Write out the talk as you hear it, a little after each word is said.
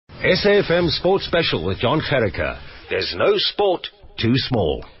SAFM Sports Special with John Gericke. There's no sport too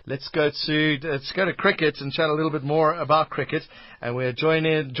small. Let's go to cricket and chat a little bit more about cricket. And we're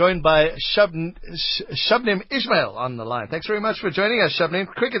joined by Shabnim Ismail on the line. Thanks very much for joining us, Shabnim.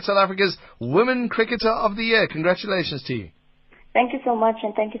 Cricket South Africa's Women Cricketer of the Year. Congratulations to you. Thank you so much,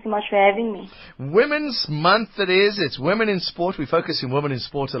 and thank you so much for having me. Women's Month it is. It's Women in Sport. We focus on women in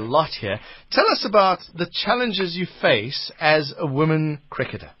sport a lot here. Tell us about the challenges you face as a woman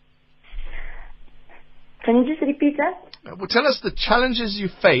cricketer. Can you just repeat that? Well, tell us the challenges you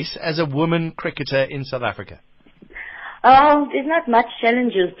face as a woman cricketer in South Africa. There's not much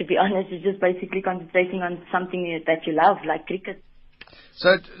challenges, to be honest. It's just basically concentrating on something that you love, like cricket.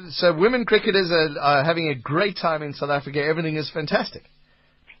 So women cricketers are having a great time in South Africa. Everything is fantastic.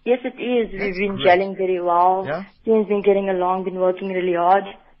 Yes, it is. We've been gelling very well. Yeah? Team's been getting along, been working really hard.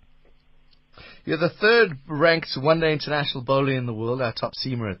 You're the third ranked one-day international bowler in the world, our top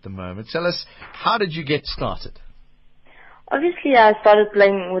seamer at the moment. Tell us, how did you get started? Obviously, I started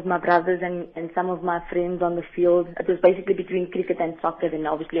playing with my brothers and some of my friends on the field. It was basically between cricket and soccer, and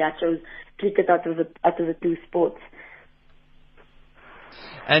obviously I chose cricket out of the two sports.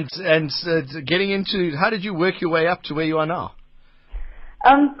 And getting into, how did you work your way up to where you are now?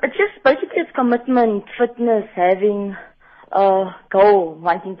 It's just basically it's commitment, fitness, having a goal,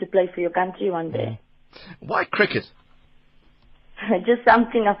 wanting to play for your country one day. Why cricket? Just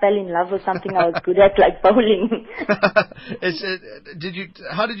something I fell in love with, something I was good at, like bowling. I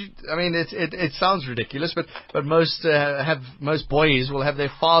mean, it sounds ridiculous, but most boys will have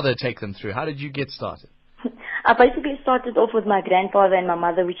their father take them through. How did you get started? I basically started off with my grandfather and my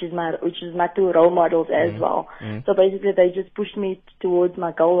mother, which is my two role models as well. So basically, they just pushed me towards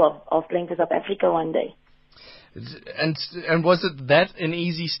my goal of playing for South Africa one day. And was it that an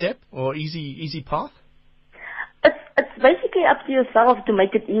easy step or easy path? It's basically up to yourself to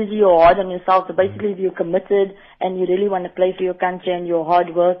make it easy or hard on yourself. So basically, if you're committed and you really want to play for your country and you're a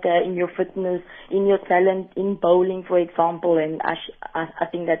hard worker in your fitness, in your talent, in bowling, for example, and I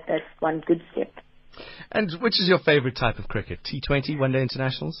think that's one good step. And which is your favorite type of cricket? T20, one-day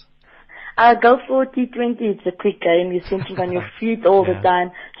internationals? I go for T20. It's a quick game. You're thinking on your feet all the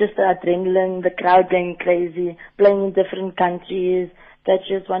time. Just the adrenaline, the crowd going crazy, playing in different countries. That's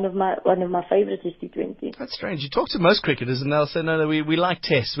just one of my favorites is T20. That's strange. You talk to most cricketers and they'll say, no, we like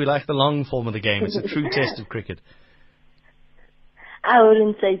tests. We like the long form of the game. It's a true test of cricket. I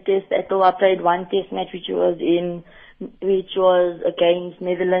wouldn't say test at all. I played one test match which was against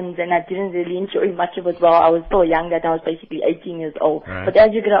Netherlands, and I didn't really enjoy much of it. Well, I was so young that I was basically 18 years old. Right. But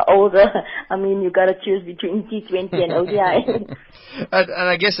as you get older, I mean, you got to choose between T20 and ODI. and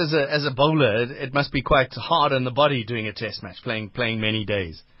I guess as a bowler, it must be quite hard on the body doing a test match, playing many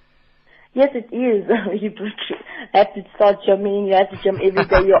days. Yes, it is. You have to start gymming. You have to gym every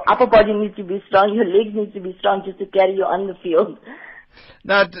day. Your upper body needs to be strong. Your legs need to be strong just to carry you on the field.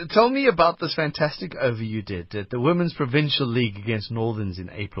 Now, tell me about this fantastic over you did at the Women's Provincial League against Northerns in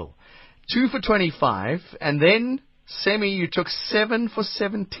April. 2 for 25, and then you took 7 for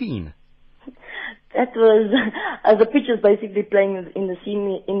 17. That was the pitch was basically playing in the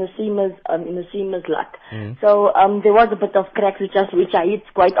seamers luck. So there was a bit of cracks which I hit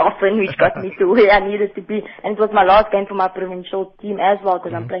quite often, which got me to where I needed to be. And it was my last game for my provincial team as well,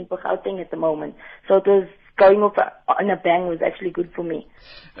 because I'm playing for Gauteng at the moment. So it was going off on a bang was actually good for me.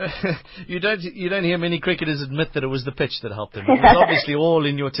 You don't hear many cricketers admit that it was the pitch that helped them. It was obviously all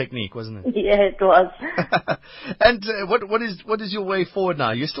in your technique, wasn't it? Yeah, it was. And what is your way forward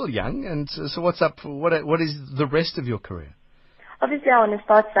now? You're still young, and so what's up? What is the rest of your career? Obviously, I want to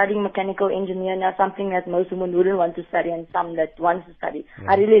start studying mechanical engineer now, something that most women wouldn't want to study and some that wants to study.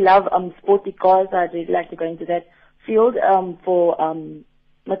 Yeah. I really love sporty cars. I'd really like to go into that field for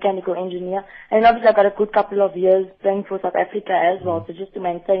mechanical engineer. And obviously I got a good couple of years playing for South Africa as well. So just to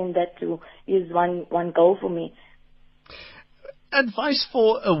maintain that too is one goal for me. Advice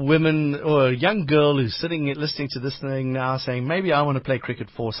for a woman or a young girl who's sitting listening to this thing now saying, maybe I want to play cricket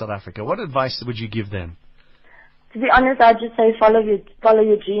for South Africa. What advice would you give them? To be honest, I'd just say follow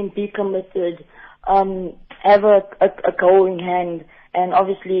your dream, be committed, have a goal in hand, and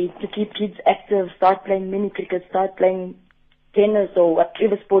obviously to keep kids active, start playing mini cricket, start playing tennis or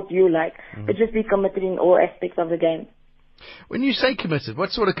whatever sport you like, but just be committed in all aspects of the game. When you say committed,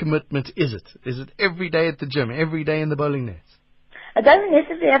 what sort of commitment is it? Is it every day at the gym, every day in the bowling nets? It doesn't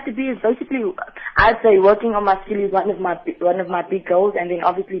necessarily have to be. It's basically, I'd say working on my skill is one of my big goals, and then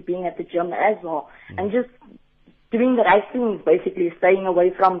obviously being at the gym as well, and just doing the right things, basically staying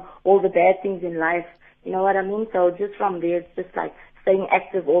away from all the bad things in life. You know what I mean? So just from there, it's just like staying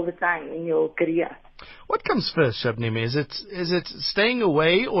active all the time in your career. What comes first, Shabnim? Is it staying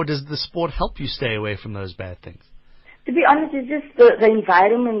away, or does the sport help you stay away from those bad things? To be honest, it's just the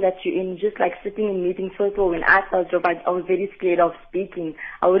environment that you're in, just like sitting in meetings. First of all, when I started job, I was very scared of speaking.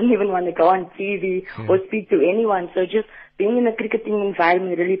 I wouldn't even want to go on TV or speak to anyone. So just being in a cricketing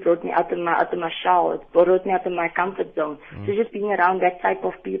environment really brought me out of my shell. It brought me out of my comfort zone. So just being around that type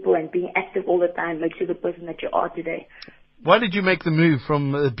of people and being active all the time makes you the person that you are today. Why did you make the move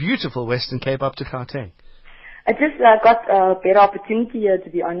from the beautiful Western Cape up to Gauteng? I just got a better opportunity here, to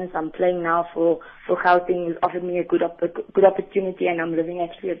be honest. I'm playing now for Gauteng. It's offered me a good opportunity, and I'm living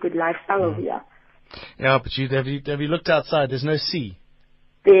actually a good lifestyle over here. Yeah, but have you looked outside? There's no sea.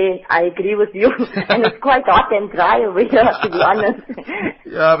 I agree with you. And it's quite hot and dry over here, to be honest.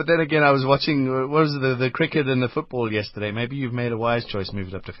 Yeah, but then again, I was watching, what was it, the cricket and the football yesterday. Maybe you've made a wise choice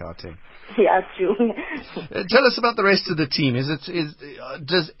moving up to Gauteng. Yeah, true. Tell us about the rest of the team.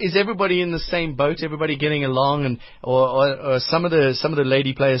 Is everybody in the same boat? Everybody getting along, and or some of the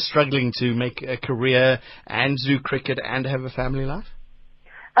lady players struggling to make a career and do cricket and have a family life?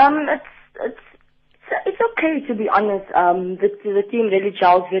 It's okay, to be honest. The team really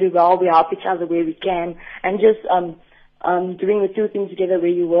gels very well. We help each other where we can, and just doing the two things together, where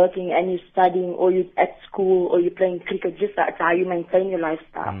you're working and you're studying, or you're at school, or you're playing cricket. Just that's how you maintain your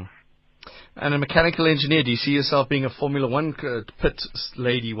lifestyle. And a mechanical engineer, do you see yourself being a Formula One pit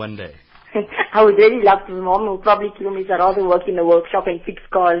lady one day? I would really love to. Mom will probably kill me, so I'd rather work in the workshop and fix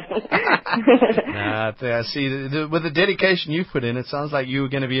cars. I see. With the dedication you've put in, it sounds like you were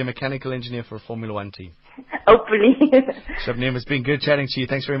going to be a mechanical engineer for a Formula One team. Hopefully. Shabnim, it's been good chatting to you.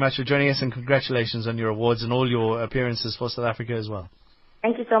 Thanks very much for joining us, and congratulations on your awards and all your appearances for South Africa as well.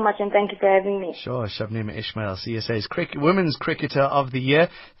 Thank you so much, and thank you for having me. Sure. Shabnim Ismail, CSA's Women's Cricketer of the Year.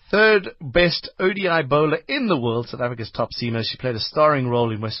 Third best ODI bowler in the world, South Africa's top seamer. She played a starring role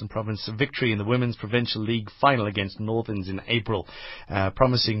in Western Province victory in the Women's Provincial League final against Northerns in April.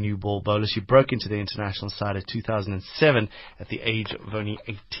 Promising new ball bowler. She broke into the international side at 2007 at the age of only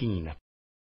 18.